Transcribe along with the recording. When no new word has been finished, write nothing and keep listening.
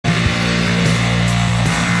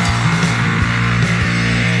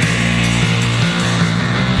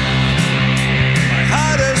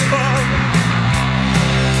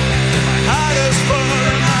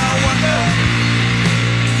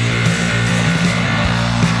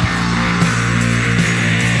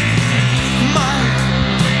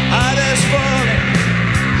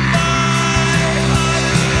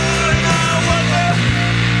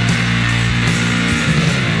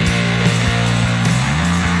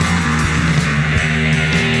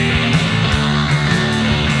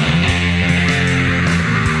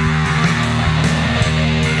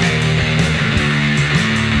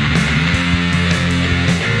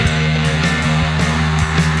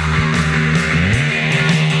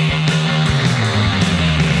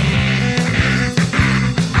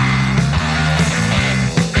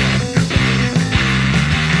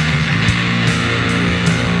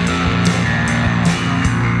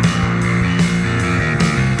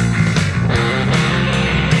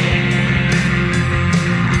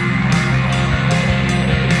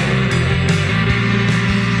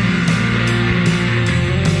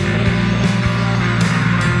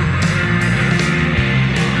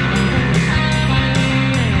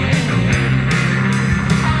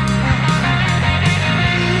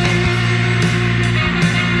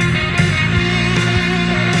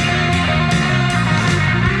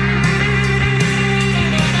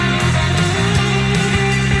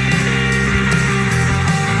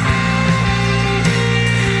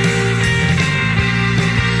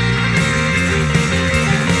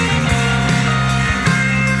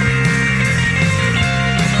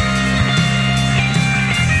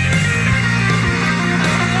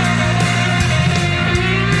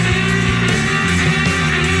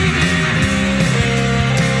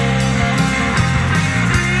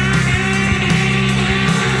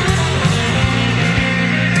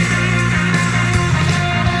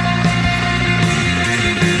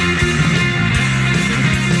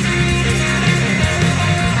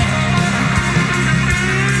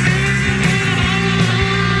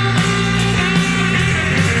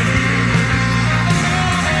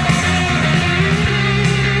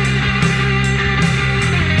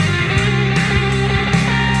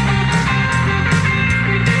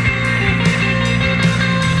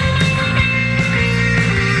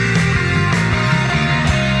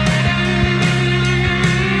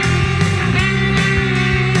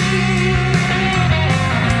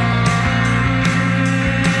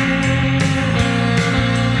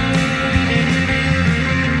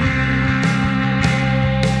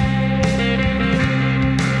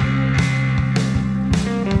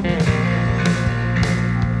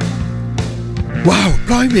Wow,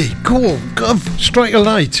 blimey, cool, strike a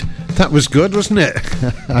light. That was good, wasn't it?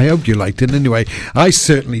 I hope you liked it anyway. I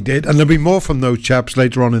certainly did, and there'll be more from those chaps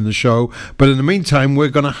later on in the show. But in the meantime, we're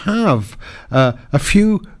going to have a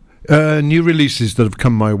few new releases that have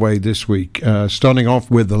come my way this week, starting off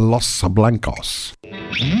with the Los Blancos.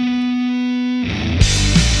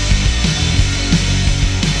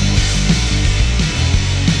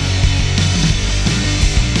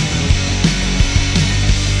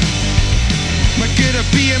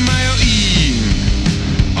 BMI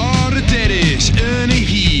er is een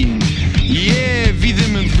heen. Yeah, wie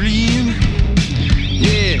them een vliegen.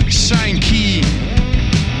 Yeah, zijn key.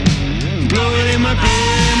 Blow it in my mouth,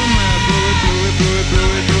 blow it, blow it, blow it,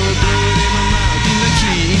 blow it, blow it, blow it in my mouth. In the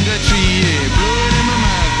tree, yeah. Blow it in my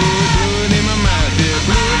mouth, blow it in my mouth. Yeah,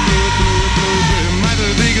 blow it, blow it, blow it, blow it, blow it. Maar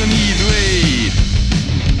dat ik al niet weet.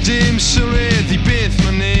 Dim so red, die bit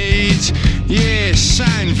my needs. Yeah,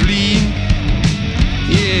 zijn vliegen.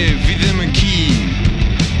 Yeah, wie them een key.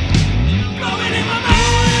 Blow it in my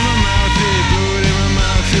mouth, yeah, blow it in my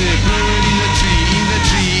mouth, yeah, blow it in the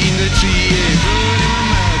tree, yeah, blow it in my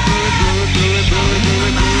mouth, blow it, blow it, blow it, blow it, blow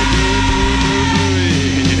it, blow it, blow it, blow it, blow it, blow it,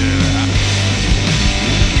 yeah.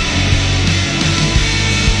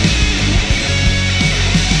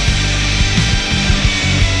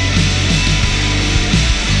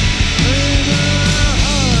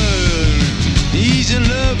 He's in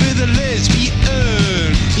love with a lesbian.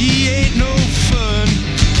 He ain't no fun.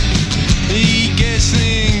 He gets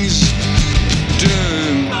things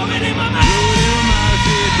done. Blow it in my mouth,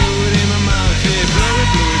 yeah, blow it in my mouth, yeah, blow it,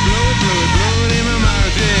 blow it, blow it, blow it, blow it in my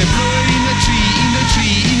mouth, yeah, blow it in the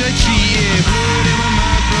tree, yeah, blow it in my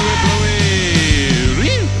mouth, blow it, blow it.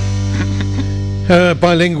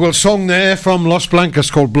 Bilingual song there from Los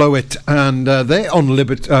Blancos called Blow It, and they're on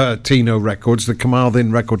Libertino Records, the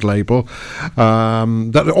Carmarthen record label,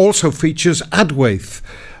 that also features Adwaith.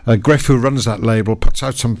 Griff, who runs that label, puts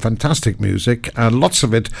out some fantastic music, and lots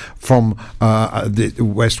of it from the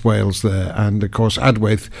West Wales there. And of course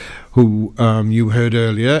Adwaith, who you heard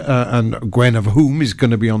earlier, and Gwen of whom is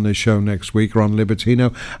going to be on this show next week, or on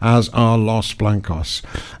Libertino, as are Los Blancos.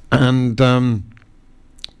 And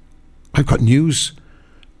I've got news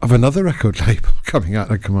of another record label coming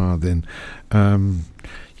out of Carmarthen.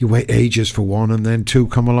 You wait ages for one, and then two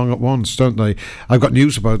come along at once, don't they? I've got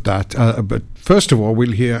news about that. But first of all,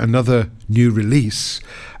 we'll hear another new release.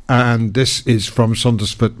 And this is from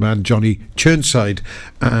Saundersfoot man Johnny Churnside.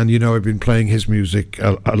 And, you know, I've been playing his music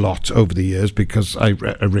a lot over the years because I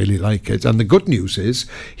really like it. And the good news is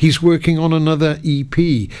he's working on another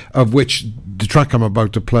EP, of which the track I'm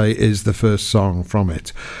about to play is the first song from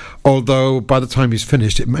it. Although by the time he's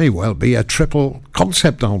finished, it may well be a triple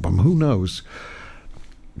concept album. Who knows?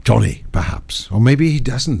 Johnny, perhaps. Or maybe he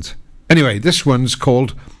doesn't. Anyway, this one's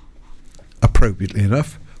called, appropriately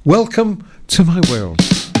enough, Welcome to My World.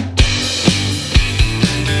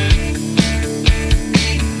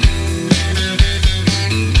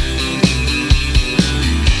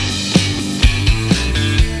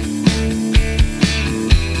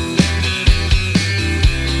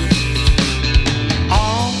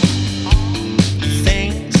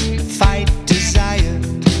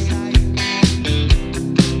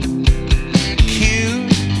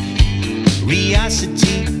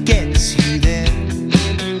 Curiosity gets you there.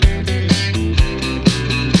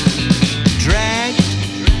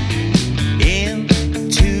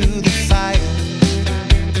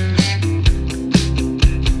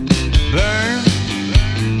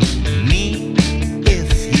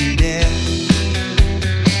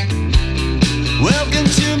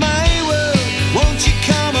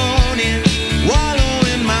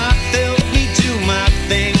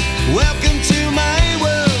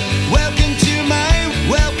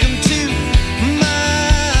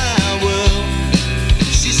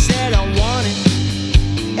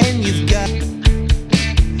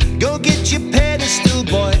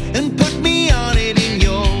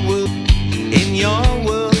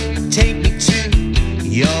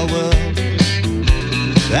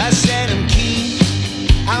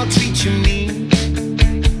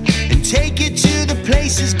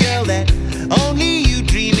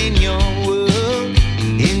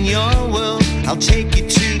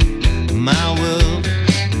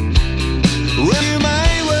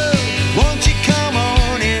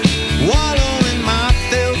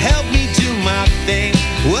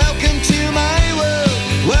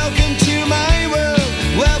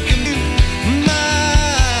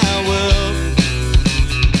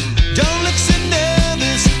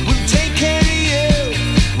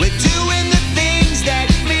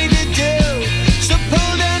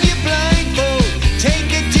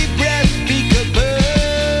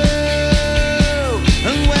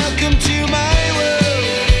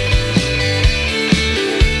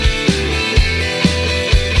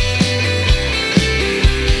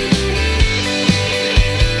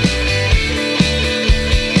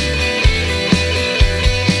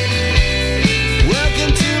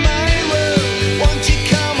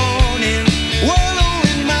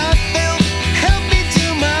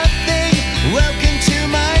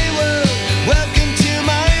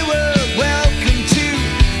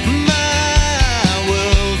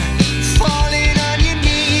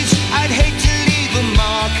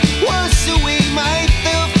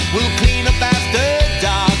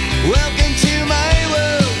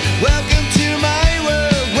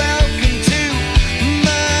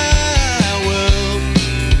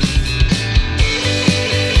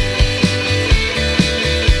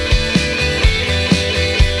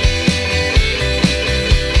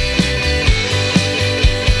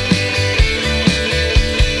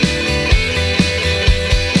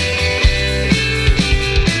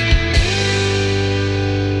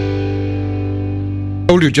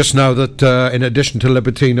 told you just now that in addition to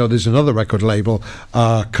Libertino, there's another record label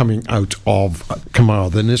coming out of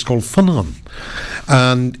Carmarthen. It's called Fun On,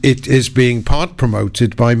 and it is being part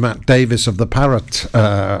promoted by Matt Davis of the Parrot,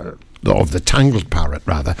 of the Tangled Parrot,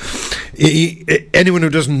 rather. Anyone who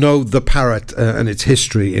doesn't know the Parrot and its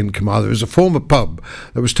history in Carmarthen, it was a former pub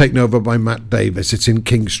that was taken over by Matt Davis. It's in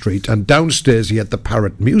King Street, and downstairs he had the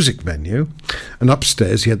Parrot music venue, and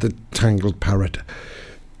upstairs he had the Tangled Parrot.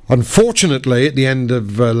 Unfortunately, at the end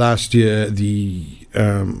of last year, the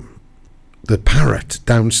Parrot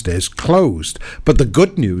downstairs closed. But the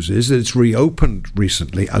good news is that it's reopened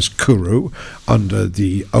recently as Kuru under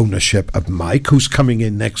the ownership of Mike, who's coming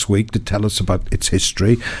in next week to tell us about its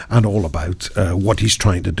history and all about what he's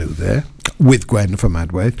trying to do there with Gwen from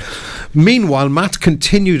Adwaith. Meanwhile, Matt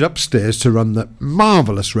continued upstairs to run the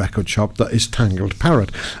marvellous record shop that is Tangled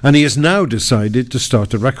Parrot, and he has now decided to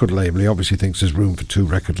start a record label. He obviously thinks there's room for 2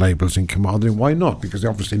 record labels in Carmarthen. Why not? Because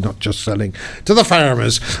they're obviously not just selling to the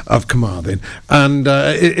farmers of Carmarthen, and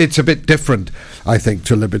it's a bit different, I think,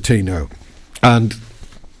 to Libertino. And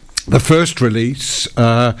the first release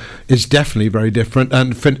is definitely very different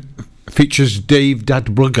and features Dave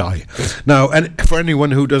Datblygu. Now, and for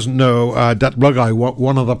anyone who doesn't know, Datblygu,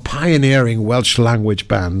 one of the pioneering Welsh language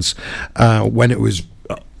bands when it was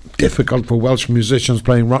difficult for Welsh musicians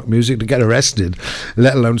playing rock music to get arrested,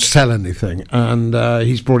 let alone sell anything. And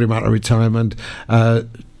he's brought him out of retirement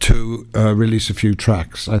to release a few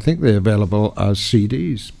tracks. I think they're available as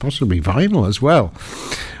CDs, possibly vinyl as well,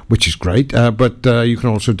 which is great. But you can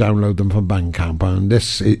also download them from Bandcamp. And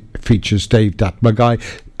this features Dave Datblygu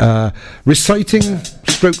reciting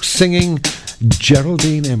stroke singing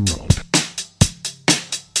Geraldine Emerald.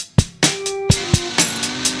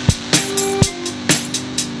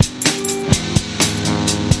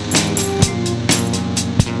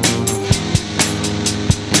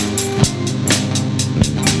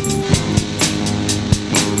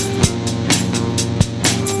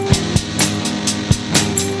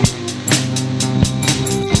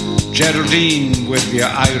 Geraldine, with your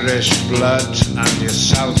Irish blood and your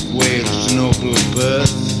South Wales noble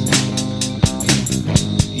birth,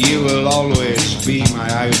 you will always be my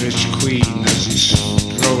Irish queen as you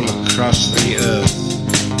stroll across the earth.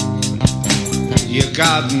 Your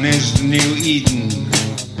garden is the new Eden.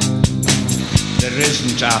 There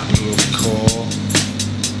isn't apple core.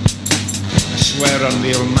 I swear on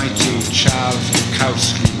the almighty Charles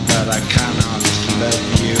Bukowski that I cannot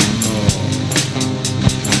love you more.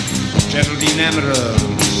 Geraldine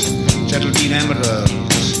Emeralds, Geraldine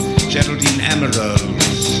Emeralds, Geraldine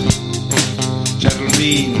Emeralds,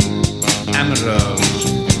 Geraldine Emeralds,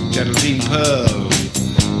 Geraldine Pearl,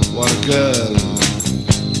 what a girl.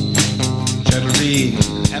 Geraldine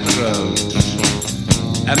Emeralds,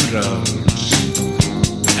 Emeralds,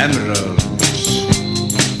 Emeralds.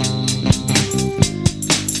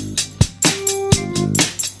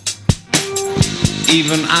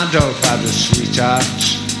 Even Adolf had a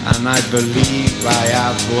sweetheart, and I believe I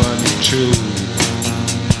have one too.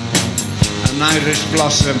 An Irish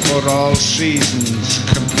blossom for all seasons,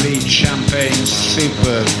 complete champagne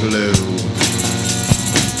super glue.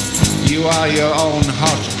 You are your own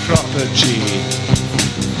hot property,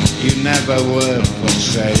 you never were for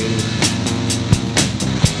sale.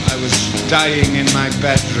 I was dying in my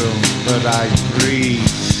bedroom, but I breathed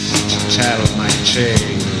to tell my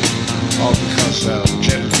tale. All because of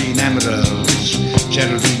Geraldine Emeralds,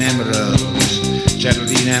 Geraldine Emeralds,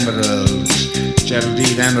 Geraldine Emeralds,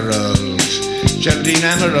 Geraldine Emeralds, Geraldine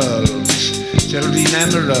Emeralds, Geraldine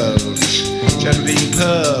Emeralds, Geraldine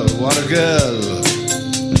Pearl, what a girl.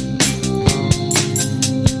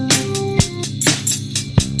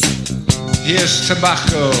 Here's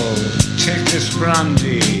tobacco, take this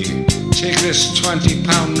brandy, take this £20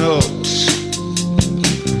 note.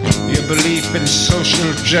 Your belief in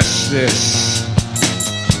social justice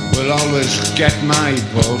will always get my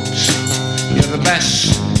vote. You're the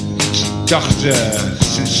best doctor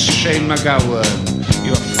since Shane McGowan.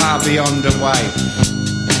 You're far beyond a wife.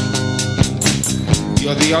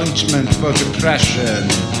 You're the ointment for depression,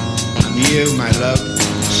 and you, my love,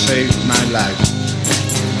 saved my life.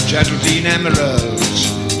 Geraldine Emeralds,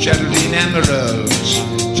 Geraldine Emeralds,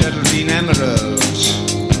 Geraldine Emeralds,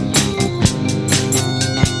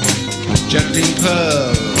 Geraldine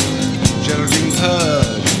Pearl, Geraldine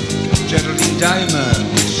Pearl, Geraldine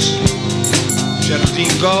Diamonds,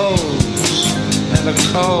 Geraldine Gold, never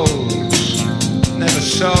cold, never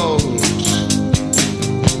sold.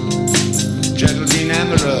 Geraldine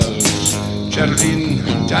Emeralds,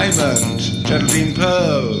 Geraldine Diamond, Geraldine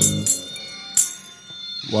Pearl.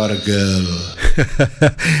 What a girl.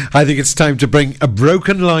 I think it's time to bring a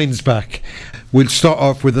Broken Lines back. We'll start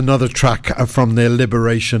off with another track from their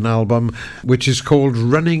Liberation album, which is called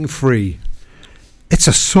Running Free. It's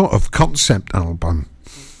a sort of concept album.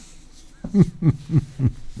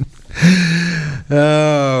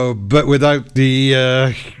 Oh, but without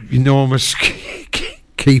the enormous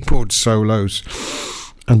keyboard solos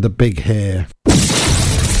and the big hair.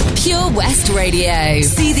 Pure West Radio.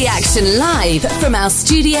 See the action live from our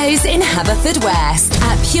studios in Haverfordwest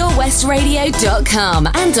at purewestradio.com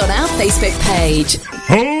and on our Facebook page.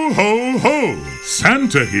 Ho, ho, ho!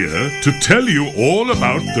 Santa here to tell you all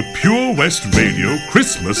about the Pure West Radio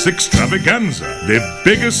Christmas Extravaganza, their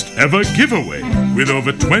biggest ever giveaway, with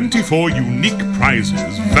over 24 unique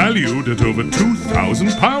prizes valued at over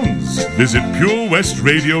 £2,000. Visit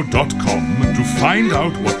purewestradio.com to find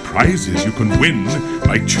out what prizes you can win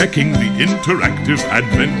by checking the interactive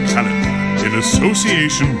Advent calendar in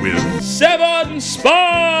association with Seven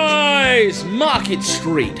Spice! Market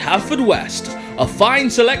Street, Haverfordwest. A fine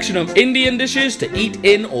selection of Indian dishes to eat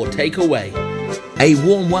in or take away. A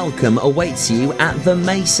warm welcome awaits you at The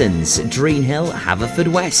Masons, Dreenhill,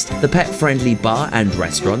 Haverfordwest, the pet-friendly bar and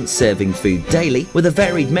restaurant serving food daily with a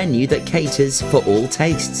varied menu that caters for all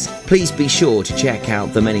tastes. Please be sure to check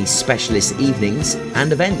out the many specialist evenings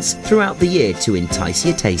and events throughout the year to entice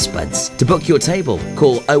your taste buds. To book your table,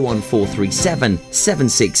 call 01437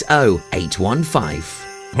 760 815.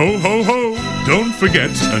 Ho, ho, ho! Don't forget,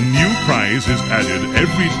 a new prize is added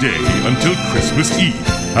every day until Christmas Eve.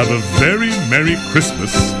 Have a very Merry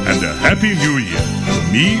Christmas and a Happy New Year from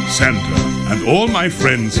me, Santa, and all my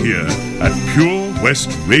friends here at Pure West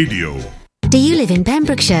Radio. Do you live in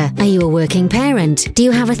Pembrokeshire? Are you a working parent? Do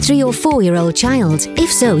you have a 3 or 4-year-old child?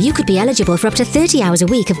 If so, you could be eligible for up to 30 hours a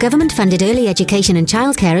week of government-funded early education and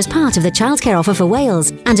childcare as part of the childcare offer for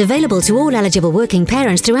Wales, and available to all eligible working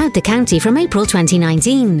parents throughout the county from April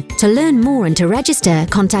 2019. To learn more and to register,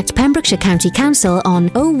 contact Pembrokeshire County Council on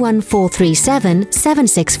 01437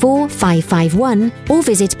 764 551 or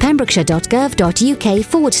visit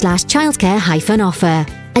pembrokeshire.gov.uk/childcare-offer.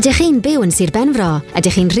 Ydych chi'n byw yn Sir Benfro?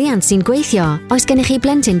 Ydych chi'n riant sy'n gweithio? Oes gennych chi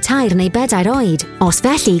blentyn tair neu 4 oed? Os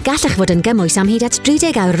felly, gallech fod yn gymwys am hyd at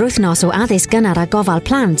 30 awr yr wythnos o addysg gynnar a gofal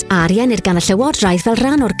plant a ariennir gan y Llywodraeth fel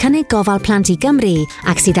rhan o'r cynnig gofal plant i Gymru,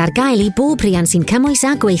 ac sydd ar gael i bob riant sy'n cymwys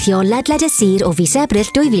a gweithio ledled y sir o fis Ebrill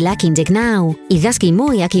 2019. I ddysgu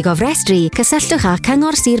mwy ac i gofrestru, cysylltwch â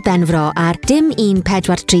Cyngor Sir Benfro ar dim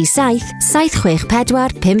 1437 764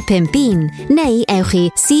 551 neu ewch i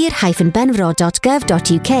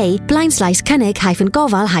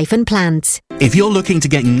sir-benfro.gov.uk/cynnig-gofal-plant. If you're looking to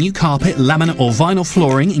get new carpet, laminate or vinyl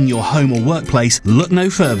flooring in your home or workplace, look no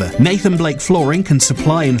further. Nathan Blake Flooring can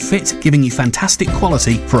supply and fit, giving you fantastic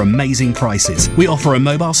quality for amazing prices. We offer a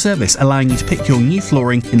mobile service allowing you to pick your new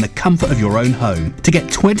flooring in the comfort of your own home. To get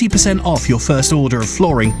 20% off your first order of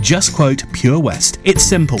flooring, just quote Pure West. It's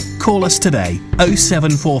simple. Call us today,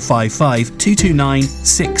 07455 229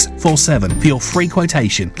 647 for your free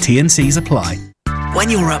quotation. T&Cs apply. When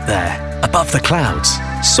you're up there, above the clouds,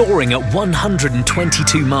 soaring at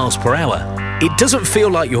 122 miles per hour, it doesn't feel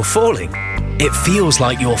like you're falling. It feels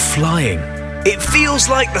like you're flying. It feels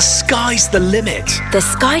like the sky's the limit. The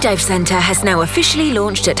Skydive Centre has now officially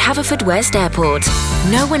launched at Haverfordwest Airport.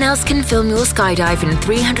 No one else can film your skydive in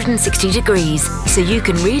 360 degrees, so you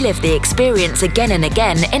can relive the experience again and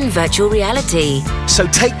again in virtual reality. So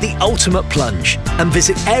take the ultimate plunge and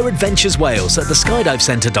visit Air Adventures Wales at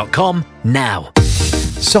theskydivecentre.com now.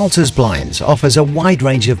 Salters Blinds offers a wide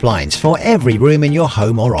range of blinds for every room in your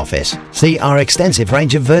home or office. See our extensive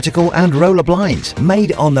range of vertical and roller blinds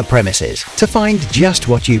made on the premises to find just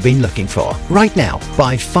what you've been looking for. Right now,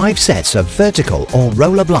 buy 5 sets of vertical or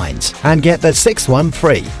roller blinds and get the 6th one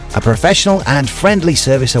free. A professional and friendly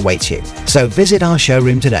service awaits you. So visit our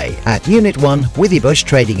showroom today at Unit 1 Withybush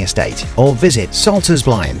Trading Estate or visit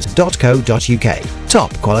saltersblinds.co.uk.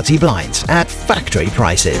 Top quality blinds at factory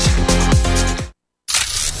prices.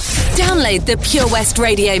 Download the Pure West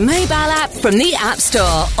Radio mobile app from the App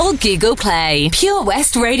Store or Google Play. Pure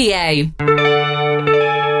West Radio.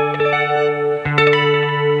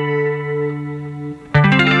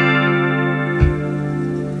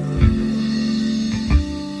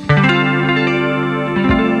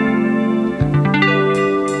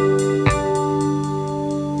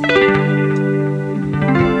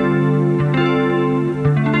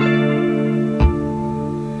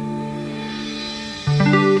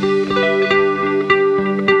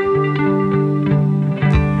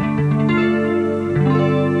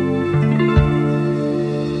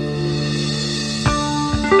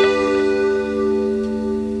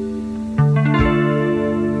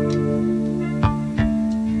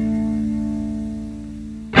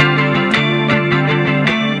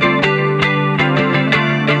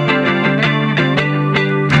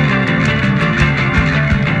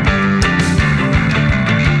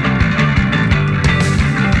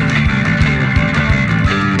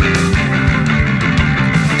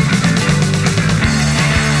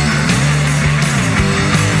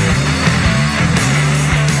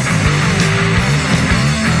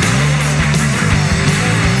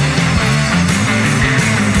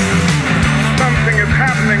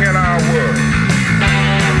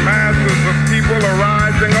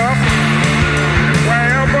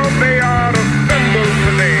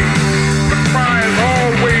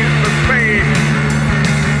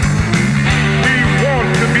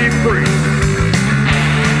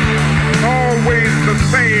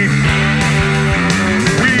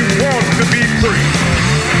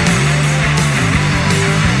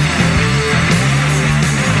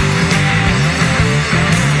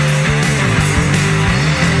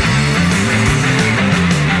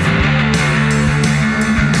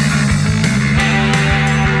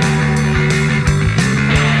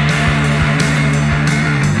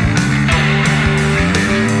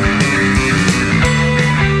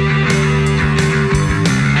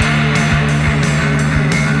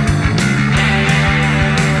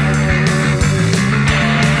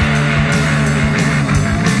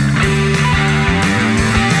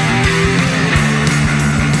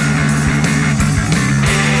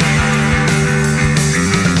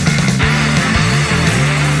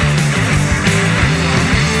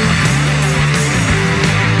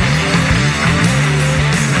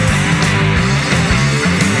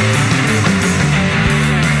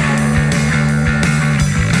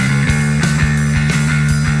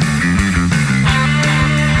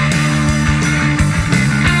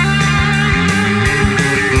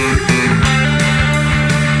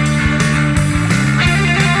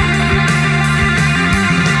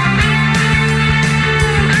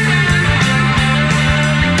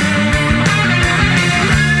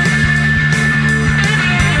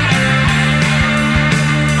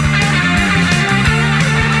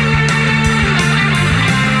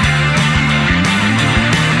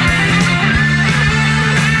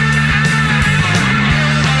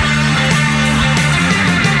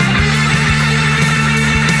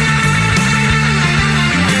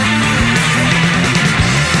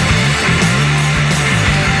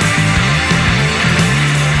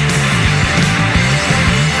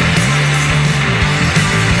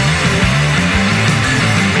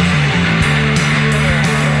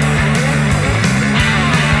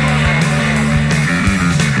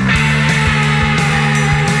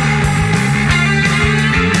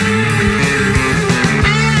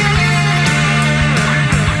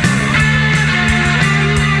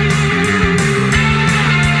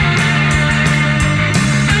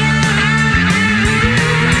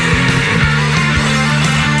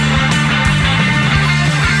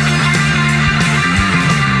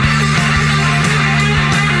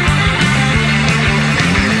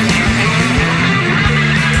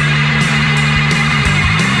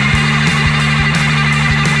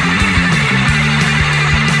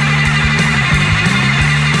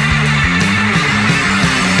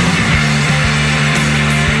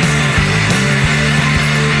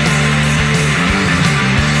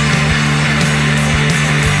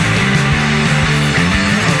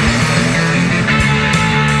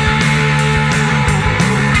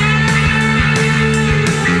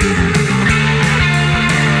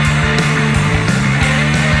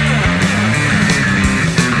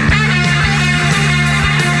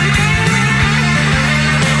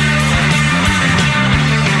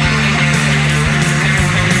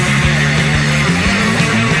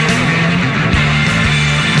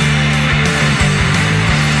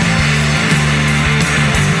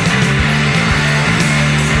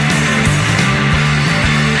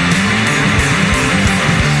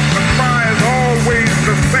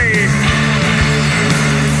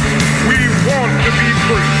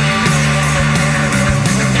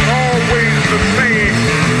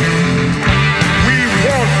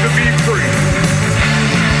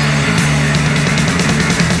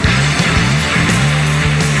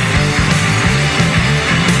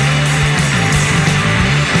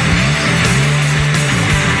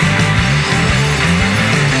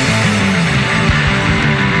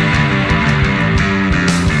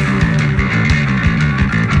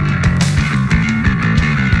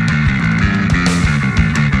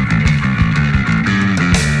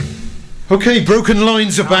 Okay, Broken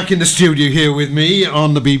Lines are back in the studio here with me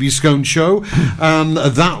on the BB Skone Show, and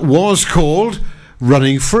that was called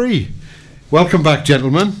Running Free. Welcome back,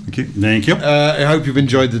 gentlemen. Thank you. I hope you've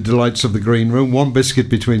enjoyed the delights of the green room. One biscuit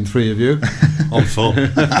between three of you. I'm full.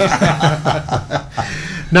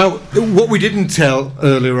 Now, what we didn't tell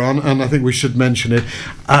earlier on, and I think we should mention it,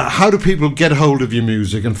 how do people get hold of your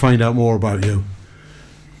music and find out more about you?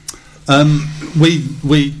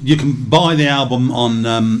 You can buy the album on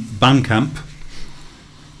Bandcamp,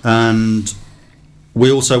 and we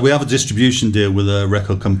have a distribution deal with a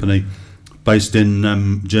record company based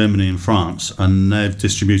in Germany and France, and they've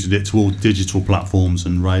distributed it to all digital platforms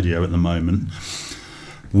and radio at the moment.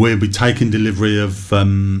 We'll be taking delivery of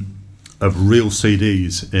real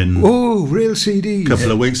CDs in real CDs a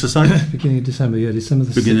couple of weeks or so. Beginning of December, December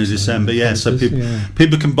the 6th. Beginning of December, yeah. So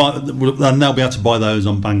people can buy, and they'll be able to buy those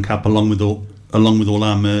on Bandcamp along with all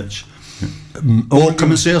our merch. Or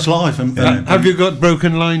come and see us live. Have you got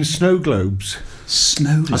Broken Lines snow globes?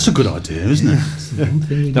 Snow. That's a good idea, isn't it?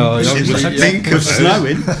 No, think of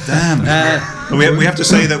snowing. Damn. We have to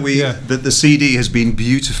say that that the CD has been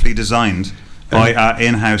beautifully designed by our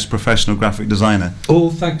in-house professional graphic designer. All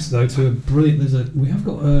thanks though to a brilliant. We have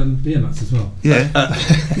got beer mats as well.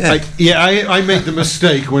 I made the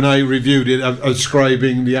mistake when I reviewed it of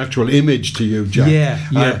ascribing the actual image to you, Jack.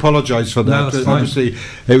 I apologise for that. No, that's fine. Obviously,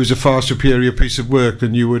 it was a far superior piece of work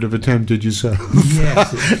than you would have attempted yourself.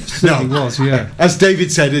 Yes, it certainly was. Yeah. As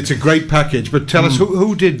David said, it's a great package. But tell us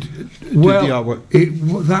who did the artwork.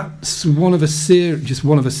 That's one of a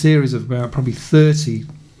series of about probably 30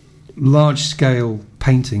 large-scale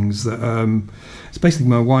paintings that it's basically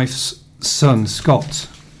my wife's son Scott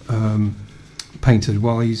painted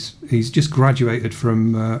while he's just graduated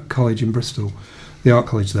from college in Bristol, the art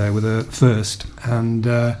college there, with a first, and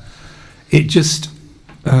it just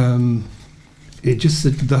the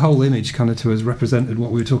whole image kind of to us represented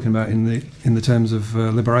what we were talking about in the terms of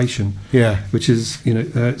liberation, which is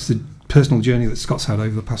it's the personal journey that Scott's had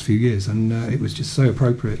over the past few years, and it was just so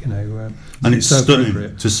appropriate, and it's so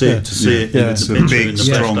stunning to see it. It's a big,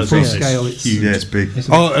 strong, full scale. It's huge. Yeah, it's big.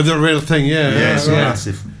 The real thing. It's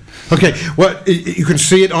massive. Okay, well, you can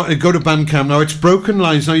see it. Go to Bandcamp now. It's Broken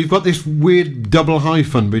Lines. Now you've got this weird double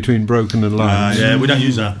hyphen between broken and lines. We don't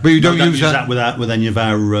use that. But you don't use that with any of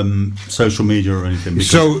our social media or anything.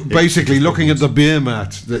 So basically, looking at the beer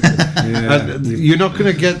mat, you're not going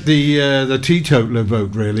to get the teetotaler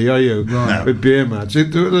vote, really, are you? Right. With beer mats,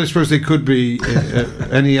 I suppose they could be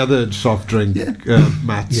any other soft drink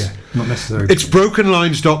mats. Yeah, not necessary. It's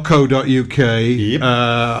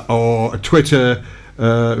brokenlines.co.uk or Twitter.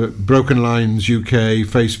 Broken Lines UK,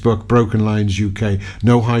 Facebook Broken Lines UK.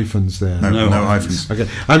 No hyphens there. No hyphens. Okay,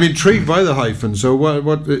 I'm intrigued by the hyphens. So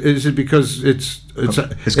what is it? Because it's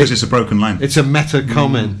because it's a broken line. It's a meta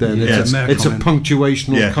comment then. It's a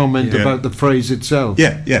punctuational comment about the phrase itself.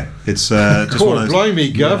 Yeah. It's just one of those.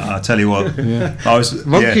 Blimey, Gov. I tell you what.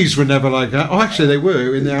 Monkeys were never like that. Oh, actually, they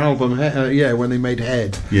were in their album. When they made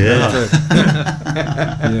Head.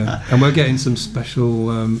 And we're getting some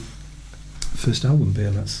special. First album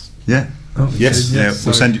beer. We'll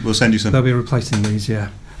send you some. They'll be replacing these.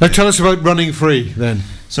 Now tell us about Running Free then.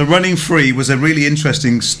 So Running Free was a really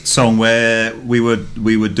interesting song where we were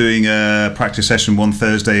doing a practice session one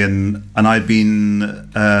Thursday, and I'd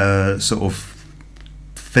been sort of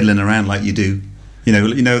fiddling around like you do,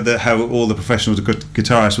 how all the professional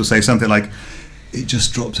guitarists will say something like, "It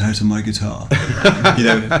just dropped out of my guitar,"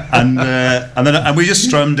 and we just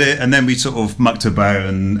strummed it, and then we sort of mucked about,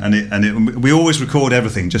 and we always record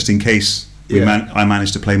everything just in case I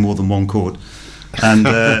managed to play more than one chord, and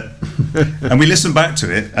we listened back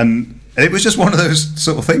to it, and it was just one of those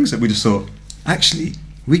sort of things that we just thought, actually,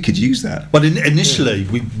 we could use that. But initially,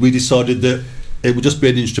 we decided that it would just be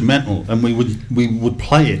an instrumental, and we would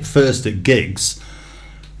play it first at gigs.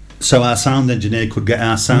 So our sound engineer could get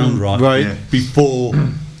our sound right before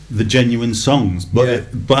the genuine songs. But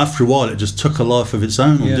after a while, it just took a life of its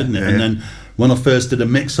own, didn't it? And then when I first did a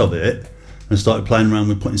mix of it and started playing around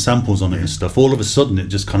with putting samples on it and stuff, all of a sudden it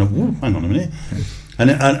just kind of, hang on a minute.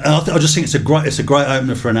 And I just think it's a great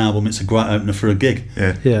opener for an album. It's a great opener for a gig.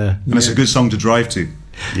 And it's a good song to drive to.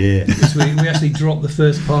 We actually dropped the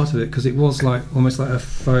first part of it because it was almost like a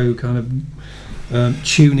faux kind of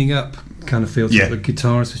tuning up kind of feel to the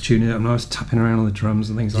guitarist was tuning up, and I was tapping around on the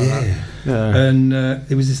drums and things like that. And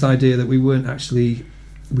it was this idea that we weren't actually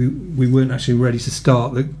we weren't actually ready to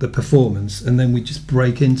start the performance, and then we just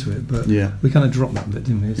break into it. But we kind of dropped that bit,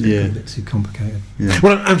 didn't we? It's a bit too complicated. Yeah.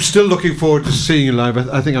 Well, I'm still looking forward to seeing you live.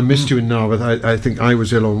 I think I missed you in Narberth. I think I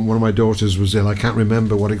was ill, or one of my daughters was ill. I can't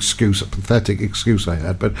remember what pathetic excuse I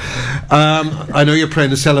had, but I know you're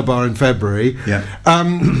playing the Cellar Bar in February. Yeah.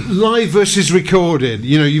 Live versus recorded.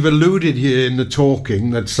 You know, you've alluded here in the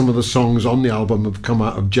talking that some of the songs on the album have come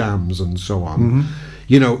out of jams and so on. Mm-hmm.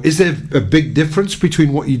 You know, is there a big difference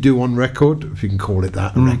between what you do on record, if you can call it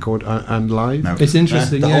that, record, and live? No. It's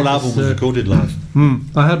interesting. The whole album was recorded live.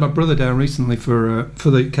 I had my brother down recently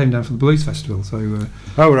came down for the Blues Festival. So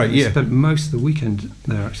spent most of the weekend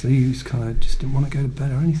there. Actually, he was kind of just didn't want to go to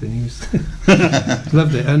bed or anything. He was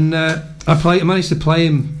loved it, and I managed to play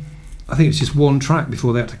him. I think it's just one track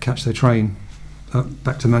before they had to catch their train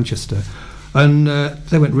back to Manchester, and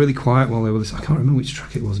they went really quiet while they were listening. I can't remember which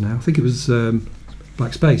track it was now. I think it was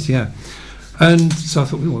Black Space, yeah. And so I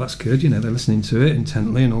thought, well, that's good. You know, they're listening to it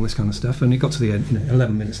intently and all this kind of stuff. And it got to the end,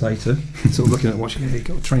 11 minutes later, sort of looking at watching. He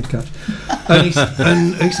got a train to catch, and he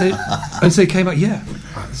said, and so he came out. Yeah,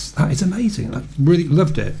 that is amazing. I really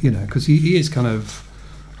loved it. Because he is kind of.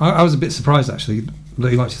 I was a bit surprised actually that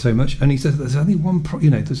he liked it so much. And he said there's only one.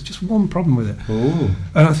 There's just one problem with it. Ooh.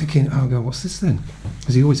 And I'm thinking, oh God, what's this then?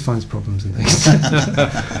 Because he always finds problems in things.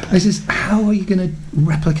 He says, how are you going to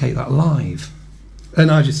replicate that live? And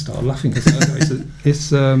I just started laughing because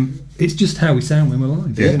it's just how we sound when we're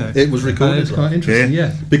live. Yeah, it was recorded. It's quite interesting.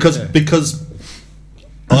 Yeah, because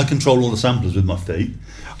I control all the samplers with my feet.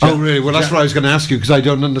 Oh, really? Well, that's what I was going to ask you because I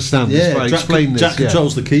don't understand this. Explain this. Jack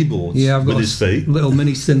controls the keyboards. Yeah, I've got with his feet. Little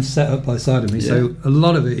mini synth set up by the side of me, so a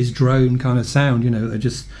lot of it is drone kind of sound. They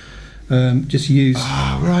just use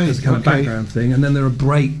as a kind of background thing, and then there are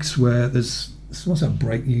breaks where there's what's that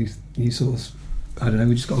break you sort of. I don't know,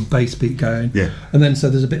 we just got a bass beat going. Yeah. And then so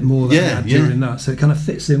there's a bit more that we had during that, so it kind of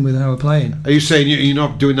fits in with how we're playing. Are you saying you're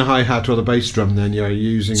not doing the hi-hat or the bass drum then? You're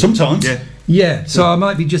using... Sometimes. Yeah, so I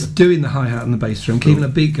might be just doing the hi-hat and the bass drum, keeping a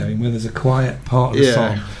beat going where there's a quiet part of the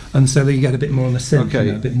song. And so that you get a bit more on the synth,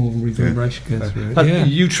 a bit more reverberation goes through it.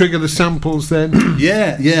 You trigger the samples then?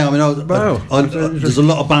 Yeah. I mean, there's a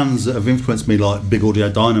lot of bands that have influenced me, like Big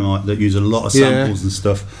Audio Dynamite, that use a lot of samples and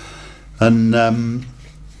stuff. And...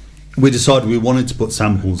 we decided we wanted to put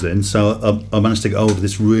samples in, so I managed to get hold of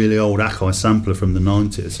this really old Akai sampler from the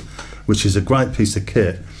 90s, which is a great piece of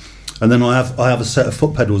kit. And then I have a set of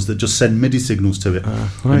foot pedals that just send MIDI signals to it,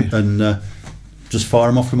 and just fire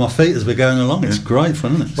them off with my feet as we're going along. It's great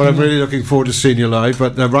fun, isn't it? Well, I'm really looking forward to seeing you live,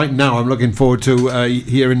 but right now I'm looking forward to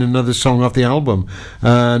hearing another song off the album.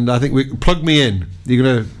 And I think Plug Me In. You're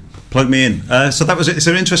going to... Plug Me In. So that was it's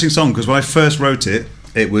an interesting song because when I first wrote it,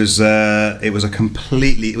 it was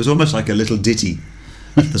almost like a little ditty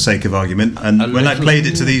for the sake of argument, and when I played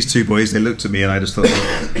it to these two boys, they looked at me and I just thought,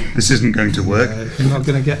 this isn't going to work. You're not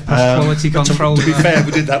going to get past quality control. To be fair,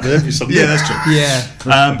 we did that with every song. Yeah, that's true.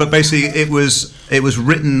 Yeah. But basically it was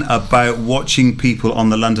written about watching people on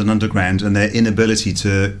the London Underground and their inability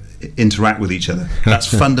to interact with each other. That's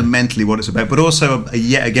fundamentally what it's about, but also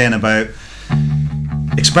yet again about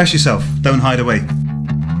express yourself, don't hide away.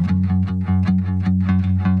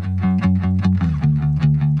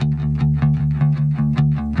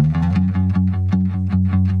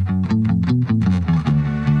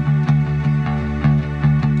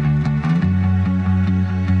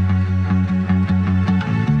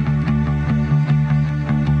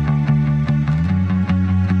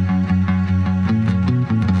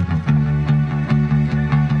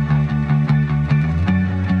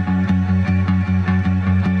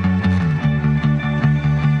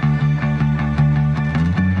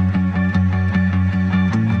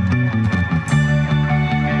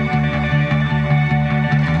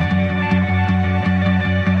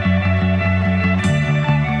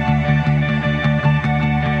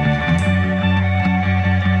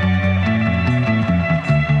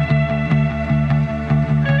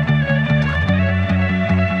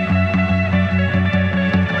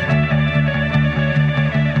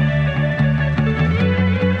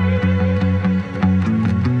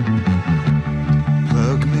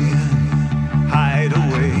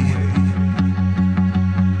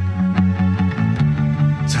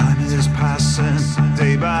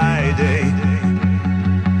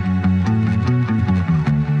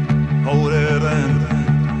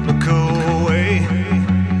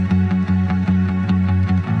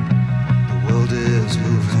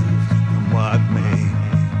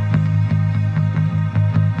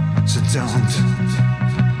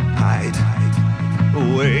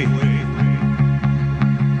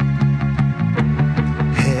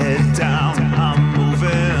 Head down, I'm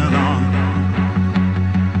moving on.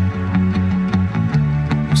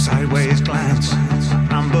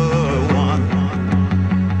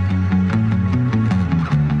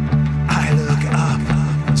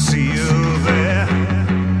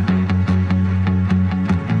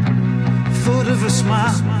 of a smile,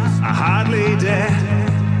 I hardly dare.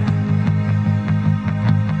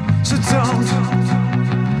 So don't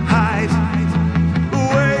hide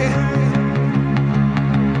away.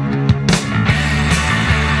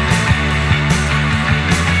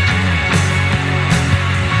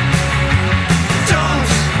 Don't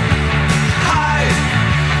hide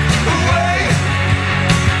away.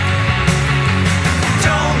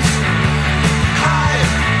 Don't hide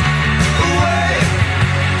away.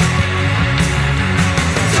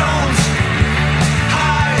 Don't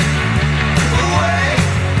hide away.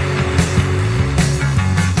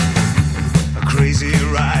 A crazy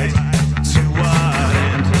ride to what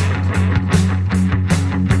end?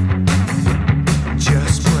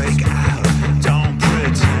 Just break out, don't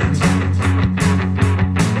pretend.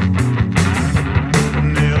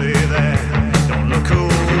 Nearly there, don't look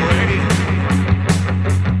away.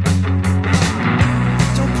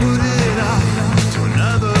 Don't put it off to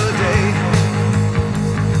another day.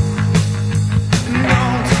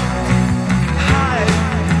 Don't hide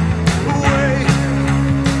away.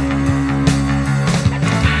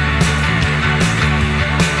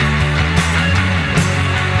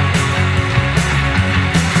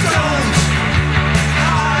 Don't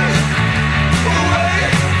hide away.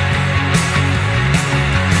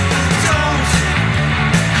 Don't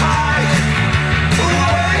hide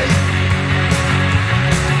away.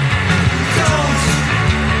 Don't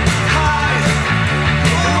hide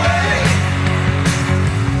away.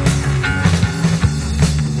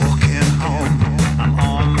 Walking home, I'm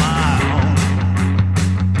on my own.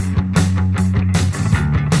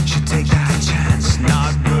 Should take that chance,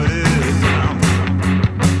 not put it down.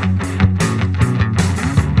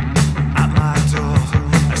 At my door,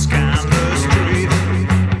 I scan the street.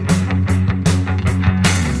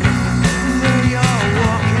 Where you're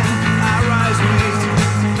walking, I rise meet.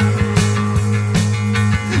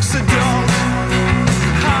 So don't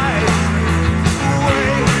hide away.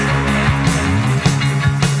 Don't hide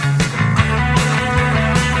away.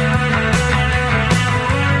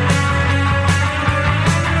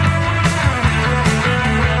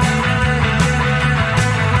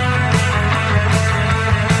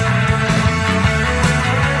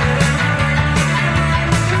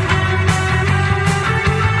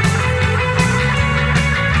 Don't hide away.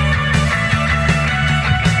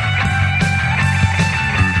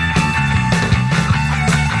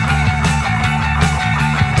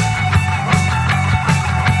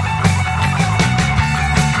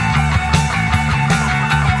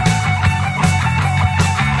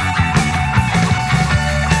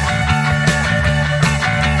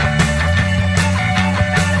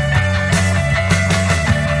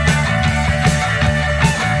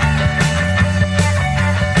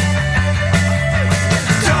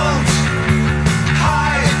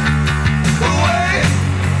 Don't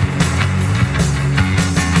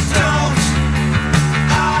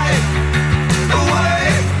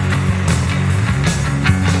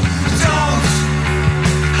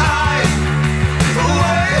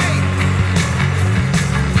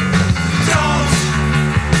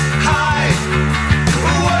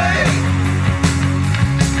away. Don't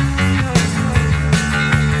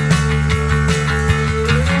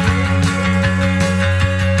hide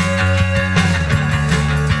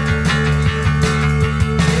away.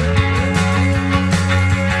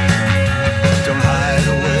 Don't hide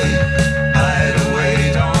away, hide away,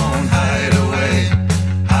 don't hide away,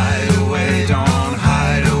 hide away, don't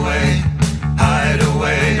hide away, hide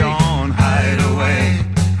away, don't hide away,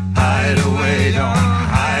 hide away, don't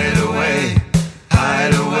hide away,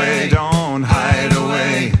 hide away, don't hide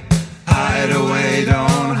away, hide away,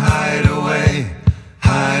 don't hide away,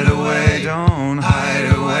 hide away, don't hide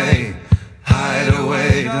away, hide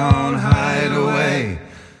away, don't hide away,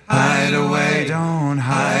 hide away, don't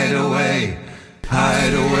hide away,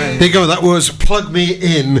 hide away. There you go, that was Plug Me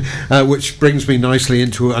In, which brings me nicely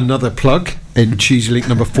into another plug in Cheesy Link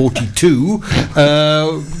number 42.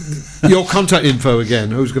 Your contact info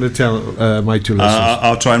again, who's going to tell my two listeners?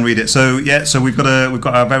 I'll try and read it. So we've got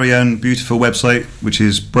our very own beautiful website, which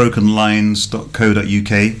is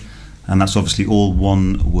brokenlines.co.uk, and that's obviously all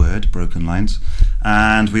one word, Broken Lines.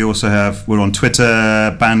 And we're on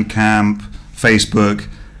Twitter, Bandcamp, Facebook,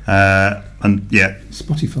 and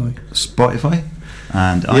Spotify.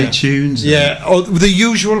 And iTunes. The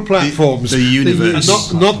usual platforms. The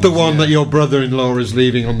universe. Not the one that your brother-in-law is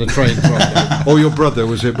leaving on the train from. Or your brother,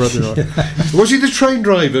 was it brother-in-law? Was he the train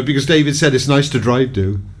driver? Because David said it's nice to drive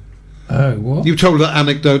to. Oh, what? You told that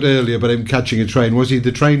anecdote earlier about him catching a train. Was he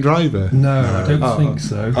the train driver? No, I don't think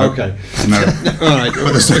so. Okay. No. All right.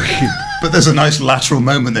 But there's a nice lateral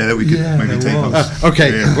moment there that we could maybe take on.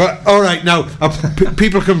 Okay. Yeah. Well, all right. Now,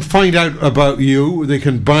 people can find out about you. They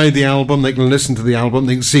can buy the album. They can listen to the album.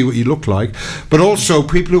 They can see what you look like. But also,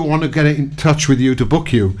 people who want to get in touch with you to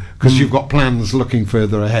book you, because you've got plans looking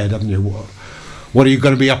further ahead, haven't you? What are you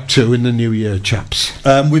going to be up to in the new year, chaps?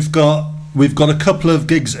 We've got a couple of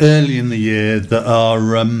gigs early in the year that are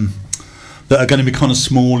going to be kind of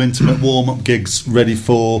small, intimate warm-up gigs, ready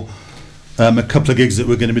for a couple of gigs that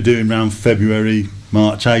we're going to be doing around February,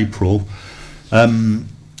 March, April. Our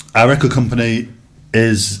record company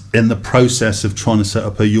is in the process of trying to set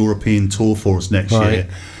up a European tour for us next year,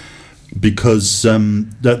 because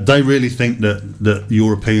they really think that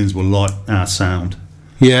Europeans will like our sound.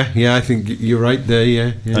 Yeah, I think you're right there.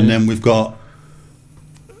 Yeah. And then we're kind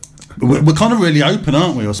of really open,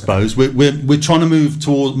 aren't we? I suppose we're trying to move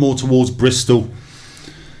more towards Bristol,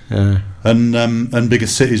 and bigger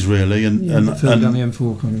cities really, and down the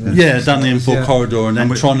M4 corridor. Yeah, down the M4 corridor, and then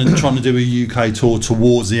trying to do a UK tour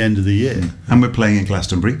towards the end of the year. And we're playing in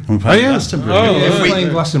Glastonbury. Glastonbury. We're playing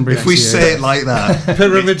Glastonbury. If we say it like that,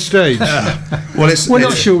 pyramid stage. We're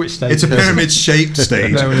not sure which stage. It's a pyramid-shaped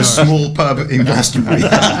stage, a small pub in Glastonbury.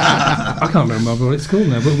 I can't remember what it's called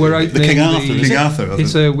now, but we're opening King Arthur.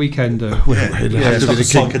 It's a weekend. It's like a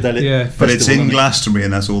psychedelic. Yeah, but it's in Glastonbury,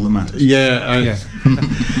 and that's all that matters. Yeah.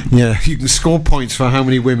 You can score points for how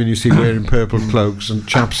many women you see wearing purple cloaks and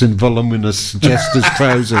chaps in voluminous jester's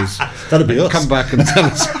trousers. That'll be us. Come back and tell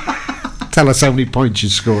us how many points you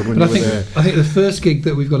scored when you were there. I think the first gig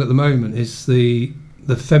that we've got at the moment is the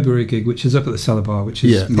February gig, which is up at the Cellar Bar, which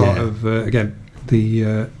is part of again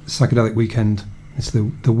the psychedelic weekend. It's the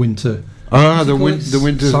winter. The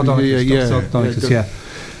winter. Sardonicus, yeah.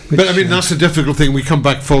 But I mean, that's the difficult thing. We come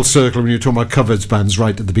back full circle when you're talking about covers bands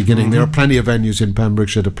right at the beginning. There are plenty of venues in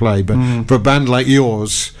Pembrokeshire to play, but for a band like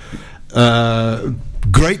yours,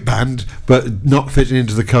 great band, but not fitting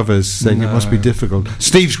into the covers thing, it must be difficult.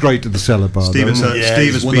 Steve's great at the Cellar Bar. Steve has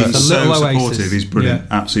been so supportive. He's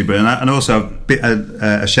brilliant, absolutely brilliant. And also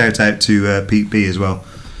a shout out to Pete B as well.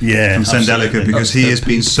 Yeah, from Sandelica, because he has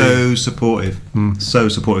been so supportive, so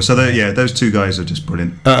supportive. So those two guys are just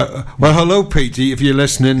brilliant. Well, hello, Petey. If you're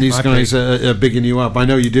listening, these guys are bigging you up. I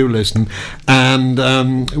know you do listen, and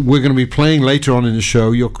we're going to be playing later on in the show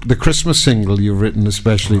the Christmas single you've written,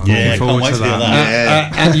 especially. Yeah, can't wait to hear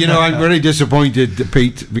that. And I'm very disappointed,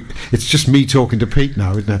 Pete. It's just me talking to Pete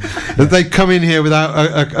now, isn't it? That they come in here without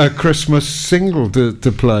a Christmas single to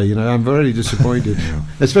play. I'm very disappointed.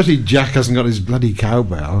 Especially Jack hasn't got his bloody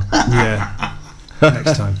cowbell. Yeah.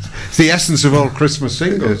 Next time. It's the essence of all Christmas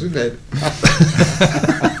singles, isn't it?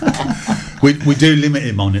 we do limit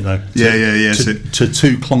him on it though. To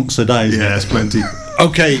 2 clonks a day. Yeah, that's plenty.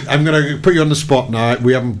 Okay, I'm going to put you on the spot now.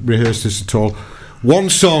 We haven't rehearsed this at all. One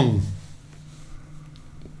song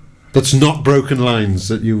that's not Broken Lines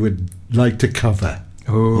that you would like to cover.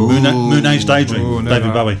 Moon Age Daydream,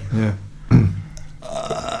 David Bowie. Yeah.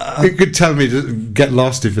 You could tell me to get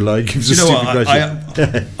lost if you like. It's a stupid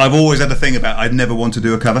question. I've always had a thing about I'd never want to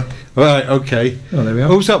do a cover. Right, okay. Oh, there we are.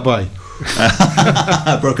 Who's that by?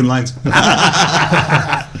 Broken Lines. You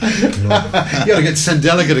got to get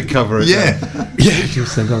Sandelica to cover it. Yeah. Do a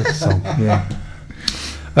Sandelica song. Yeah.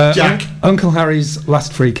 Jack. Uncle Harry's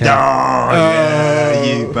Last Free Cake. You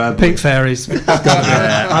bad boy. Pink Fairies.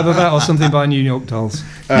 Either that or something by New York Dolls.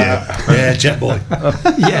 Jet Boy.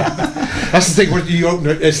 That's the thing when you open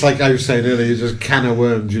it, it's like I was saying earlier, it's just a can of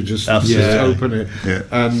worms, you just open it.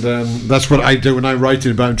 And that's what I do when I'm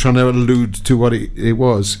writing about and trying to allude to what it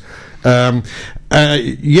was. I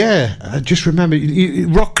just remember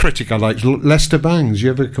rock critic I liked, Lester Bangs. You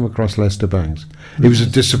ever come across Lester Bangs? He was a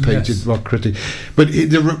dissipated rock critic, but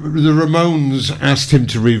the Ramones asked him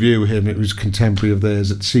to review him. It was contemporary of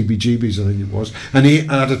theirs at CBGB's, I think it was, and he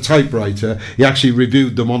had a typewriter. He actually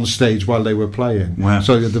reviewed them on stage while they were playing. Wow.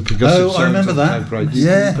 So the progressive I remember that.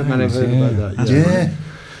 Yeah, I never heard about that. Yeah.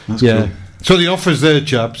 That's cool. So the offer's there,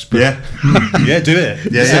 chaps. But do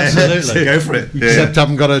it. Yeah, absolutely. Go for it. Except I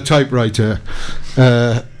haven't got a typewriter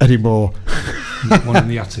anymore. One in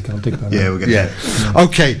the attic. I'll dig that. We'll get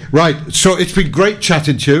Okay, right. So it's been great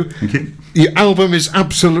chatting to you. Thank you. Your album is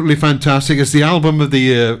absolutely fantastic. It's the album of the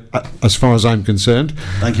year, as far as I'm concerned.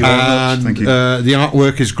 Thank you very much. Thank you. The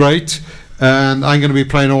artwork is great. And I'm going to be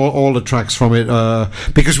playing all the tracks from it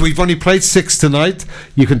because we've only played 6 tonight.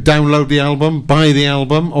 You can download the album, buy the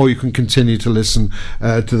album, or you can continue to listen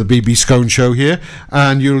to the BB Skone show here,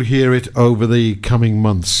 and you'll hear it over the coming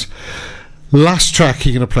months. last track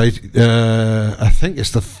you're going to play, I think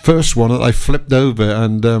it's the first one that I flipped over,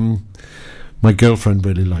 and my girlfriend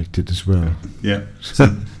really liked it as well. Yeah. So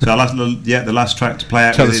the last track to play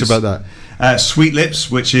out. Tell us about that. Sweet Lips,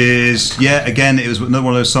 which is again, it was another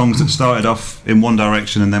one of those songs that started off in one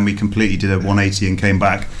direction, and then we completely did a 180 and came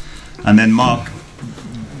back, and then Mark,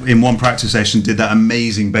 in one practice session, did that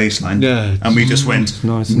amazing bass line, and we just went,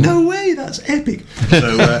 nice, no way, that's epic.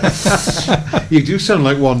 So you do sound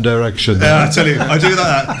like One Direction. I tell you, I do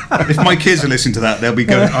that. If my kids are listening to that, they'll be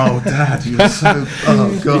going, oh Dad, you're so,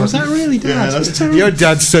 oh God, was that really Dad? Yeah, that's terrible. Your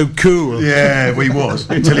dad's so cool. Yeah, well, he was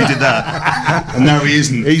until he did that, and now he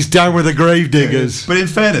isn't. He's down with the Gravediggers. But in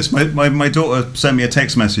fairness, my daughter sent me a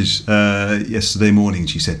text message yesterday morning.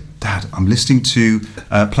 She said, Dad, I'm listening to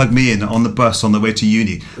Plug Me In on the bus on the way to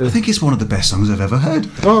uni. I think it's one of the best songs I've ever heard.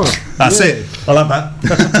 Oh, that's it. I love that.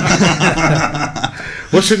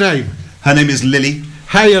 What's her name? Her name is Lily.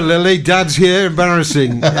 Hiya, Lily. Dad's here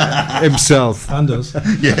embarrassing himself. And us.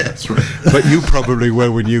 Yeah, that's right. But you probably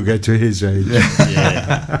will when you get to his age.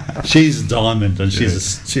 Yeah. She's a diamond, and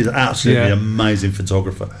she's an absolutely amazing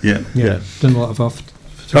photographer. Yeah. Done a lot of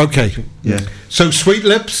photography. Okay. Yeah. So Sweet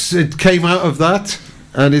Lips, it came out of that,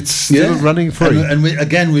 and it's still running free. And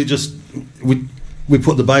we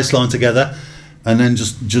put the bass line together, and then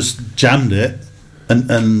just jammed it,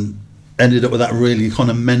 and ended up with that really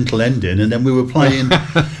kind of mental ending. And then we were playing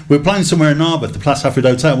somewhere in Narberth, the Place Alfred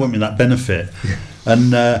Hotel, weren't we, that benefit? Yeah.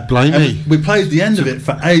 And Blimey. we played the end of it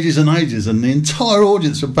for ages and ages, and the entire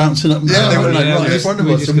audience were bouncing up and down, right in front of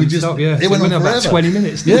us, and we just it went on about 20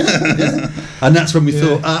 minutes. Yeah. And that's when we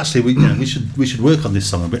thought, actually, we should work on this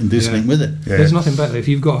song a bit and do something with it. Yeah. There's nothing better if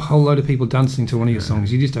you've got a whole load of people dancing to one of your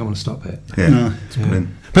songs, you just don't want to stop it. Yeah. No. It's brilliant.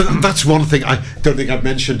 But that's one thing I don't think I've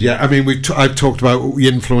mentioned yet. I mean, I've talked about the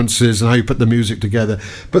influences and how you put the music together,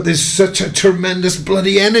 but there's such a tremendous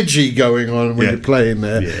bloody energy going on when you're playing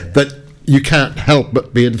there that you can't help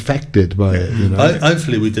but be infected by it. You know?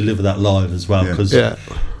 Hopefully we deliver that live as well, because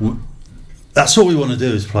that's all we want to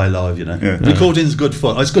do is play live. You know, recording's good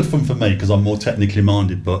fun. It's good fun for me because I'm more technically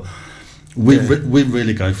minded, but we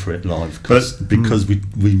really go for it live because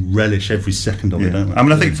we relish every second of it, don't we? I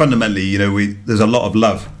mean, I think fundamentally, there's a lot of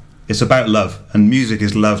love. It's about love, and music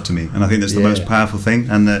is love to me, and I think that's the most powerful thing.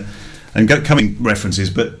 And coming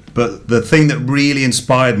references, but the thing that really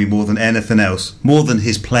inspired me more than anything else, more than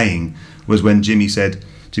his playing, was when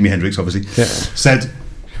Jimi Hendrix obviously said,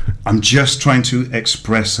 "I'm just trying to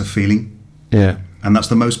express a feeling." Yeah, and that's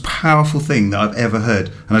the most powerful thing that I've ever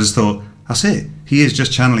heard. And I just thought, that's it. He is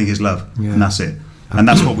just channeling his love, and that's it. And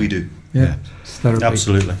that's what we do. Yeah, it's therapy.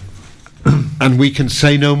 Absolutely. And we can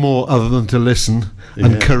say no more other than to listen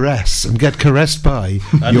and caress and get caressed by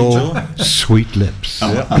and your enjoy. Sweet Lips.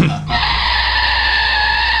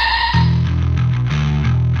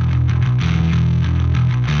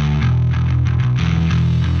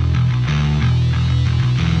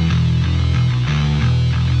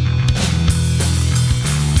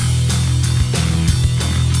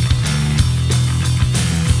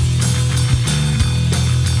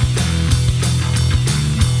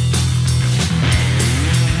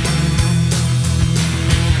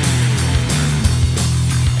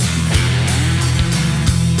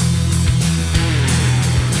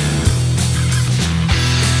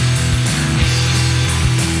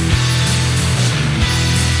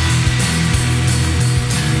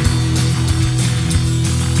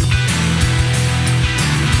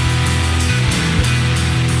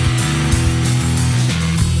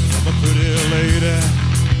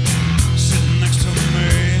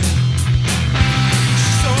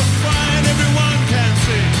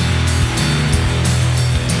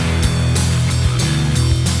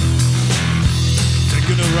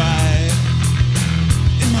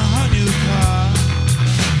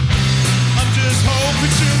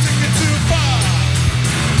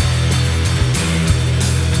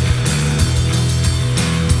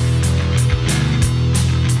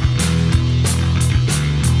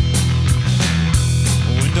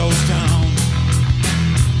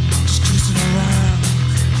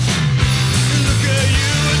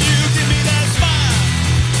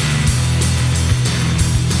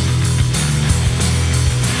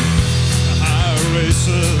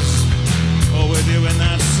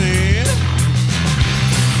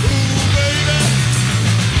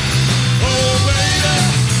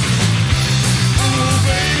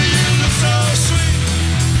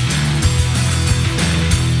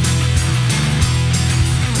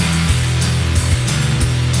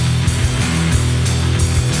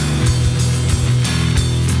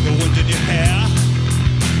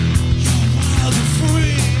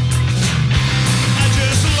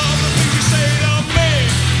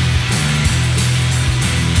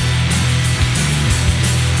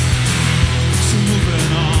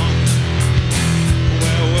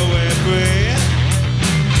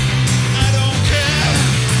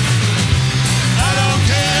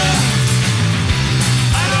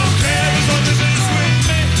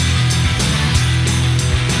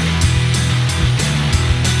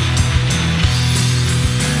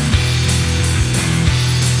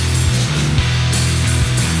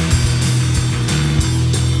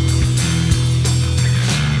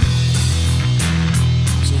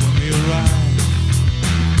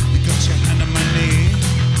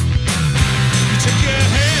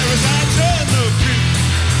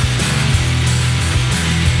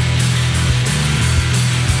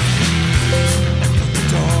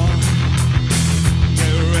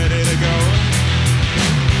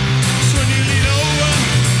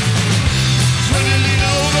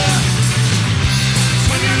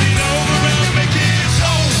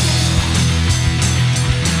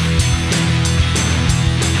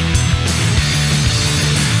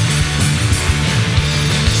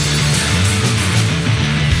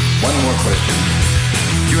 question.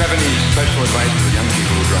 Do you have any special advice for young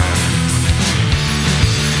people who drive?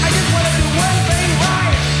 I just want to do one thing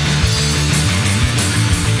right.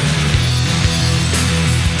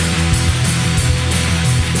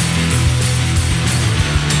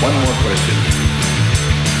 One more question.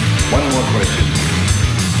 One more question.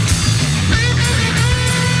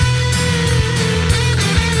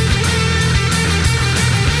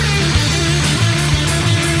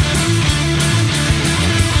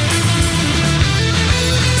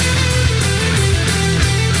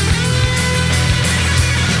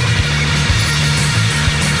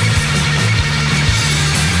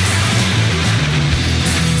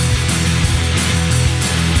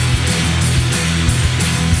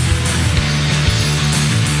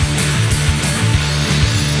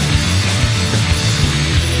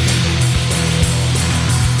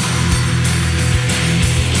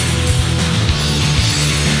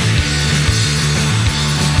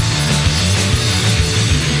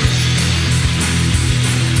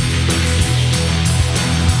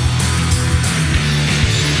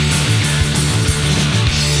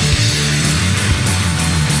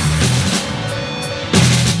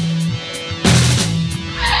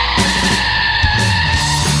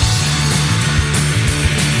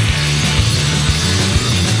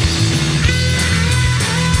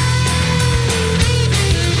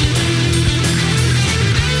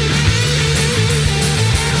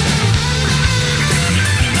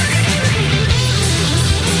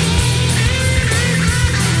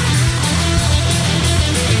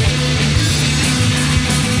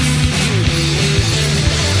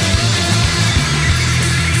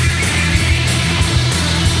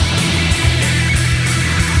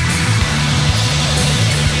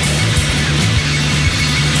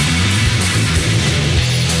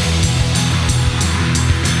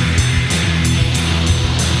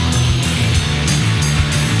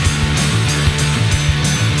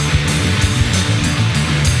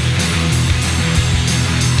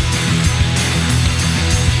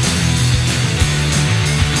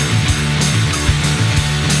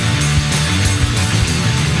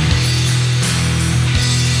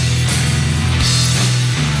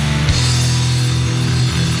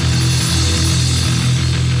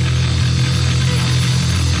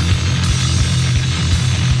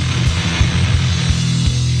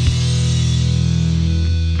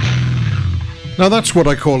 Now that's what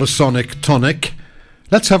I call a sonic tonic.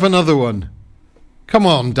 Let's have another one. Come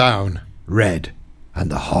on down. Red and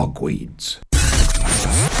the hogweeds.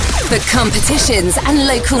 For competitions and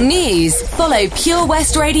local news, follow Pure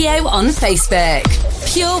West Radio on Facebook.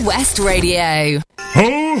 Pure West Radio.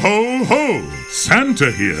 Ho, ho, ho! Santa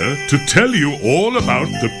here to tell you all about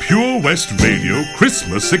the Pure West Radio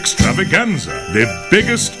Christmas Extravaganza, their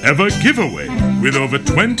biggest ever giveaway, with over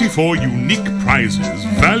 24 unique prizes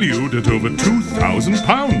valued at over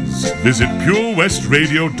 £2,000. Visit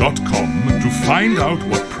purewestradio.com to find out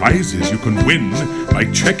what prizes you can win by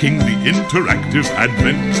checking the interactive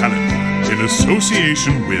advent calendar in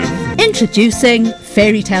association with... Introducing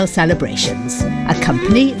Fairy Tale Celebrations, a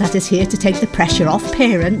company that is here to take the pressure off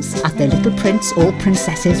parents at their little prince or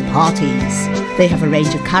princesses parties. They have a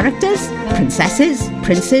range of characters, princesses,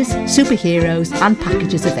 princes, superheroes and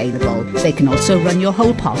packages available. They can also run your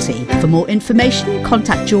whole party. For more information,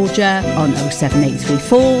 contact Georgia on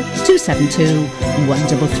 07834 272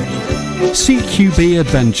 133. CQB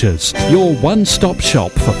Adventures, your one-stop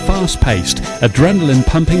shop for fast-paced,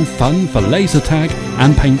 adrenaline-pumping fun for laser tag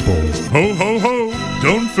and paintball. Ho, ho, ho!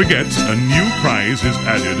 Don't forget, a new prize is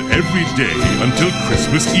added every day until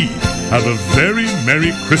Christmas Eve. Have a very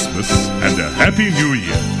Merry Christmas and a Happy New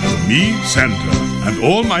Year from me, Santa, and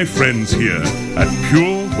all my friends here at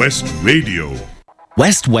Pure West Radio.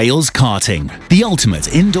 West Wales Karting, the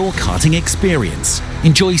ultimate indoor karting experience.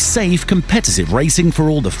 Enjoy safe, competitive racing for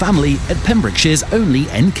all the family at Pembrokeshire's only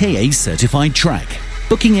NKA certified track.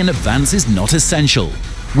 Booking in advance is not essential.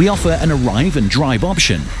 We offer an arrive and drive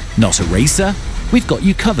option. Not a racer? We've got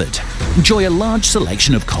you covered. Enjoy a large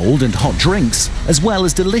selection of cold and hot drinks, as well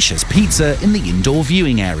as delicious pizza in the indoor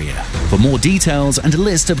viewing area. For more details and a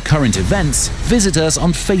list of current events, visit us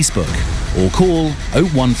on Facebook or call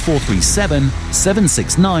 01437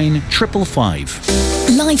 769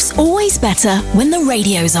 555. Life's always better when the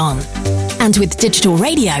radio's on. And with digital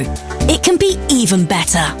radio, it can be even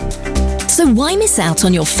better. So why miss out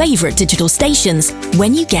on your favourite digital stations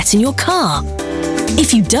when you get in your car?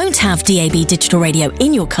 If you don't have DAB digital radio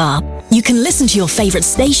in your car, you can listen to your favourite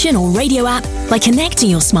station or radio app by connecting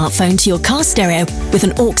your smartphone to your car stereo with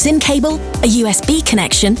an aux-in cable, a USB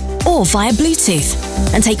connection, or via Bluetooth,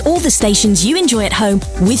 and take all the stations you enjoy at home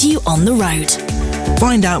with you on the road.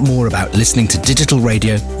 Find out more about listening to digital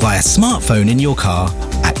radio via smartphone in your car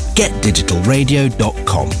at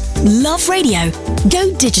getdigitalradio.com. Love radio.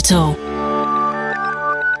 Go digital.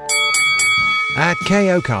 At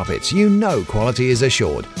KO Carpets, you know quality is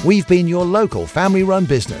assured. We've been your local family-run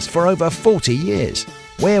business for over 40 years.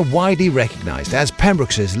 We're widely recognised as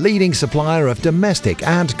Pembrokeshire's leading supplier of domestic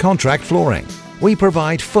and contract flooring. We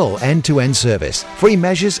provide full end-to-end service, free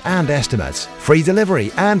measures and estimates, free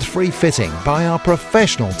delivery and free fitting by our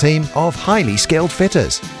professional team of highly skilled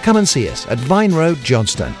fitters. Come and see us at Vine Road,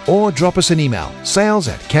 Johnston, or drop us an email,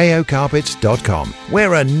 sales@kocarpets.com.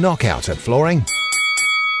 We're a knockout at flooring.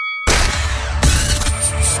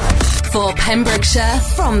 For Pembrokeshire,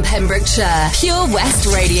 from Pembrokeshire, Pure West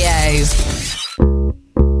Radio.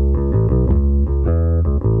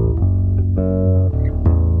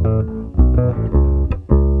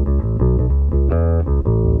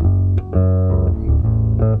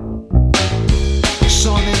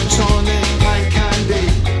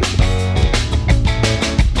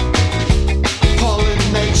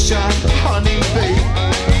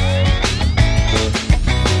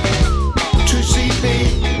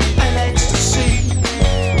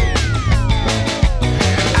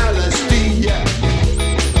 LSD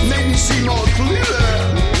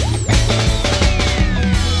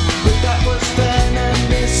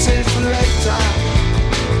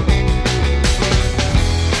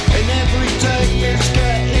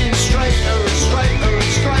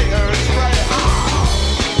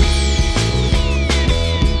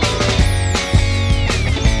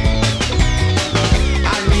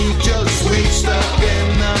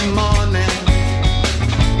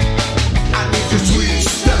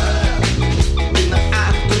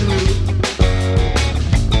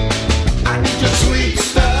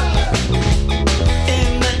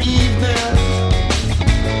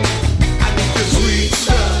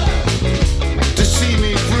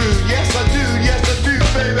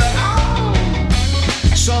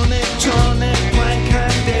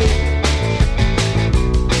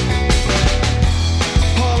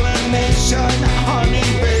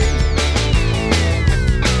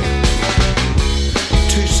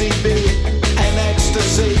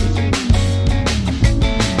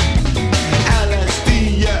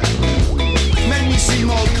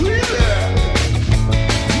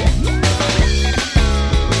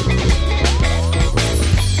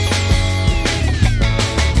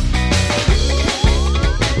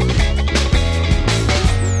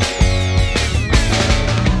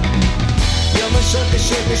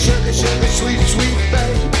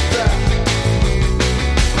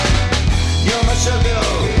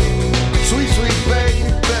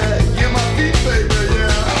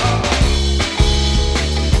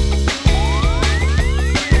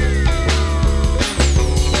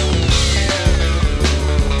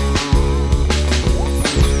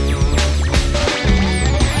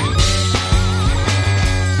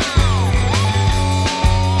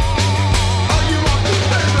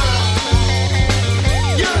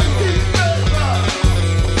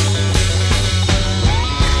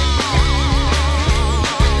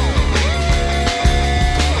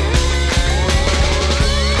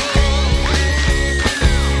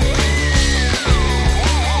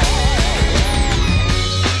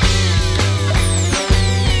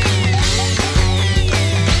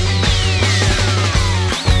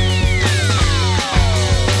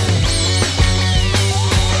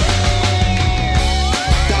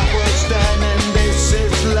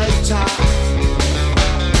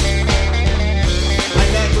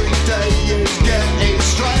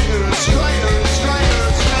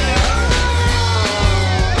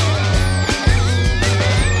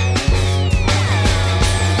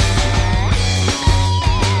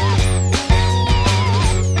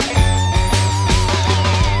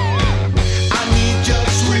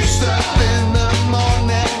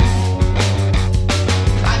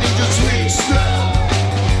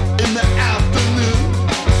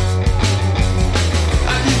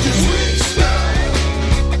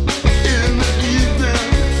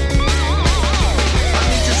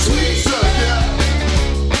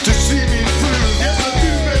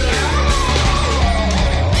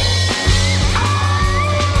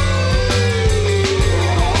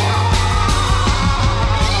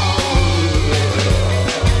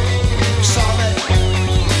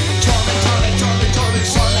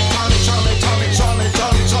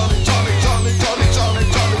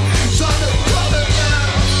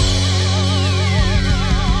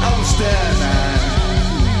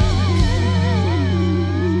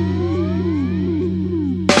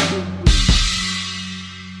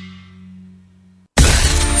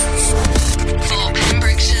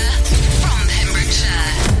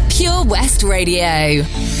West Radio.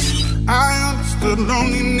 I understood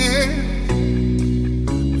loneliness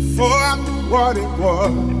before I knew what it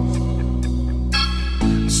was.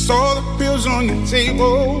 I saw the pills on your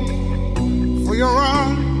table for your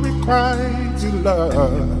unrequited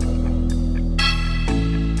love.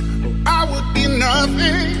 I would be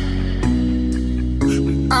nothing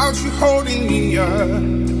without you holding me up.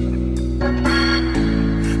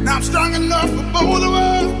 Now I'm strong enough for both of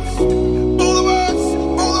us.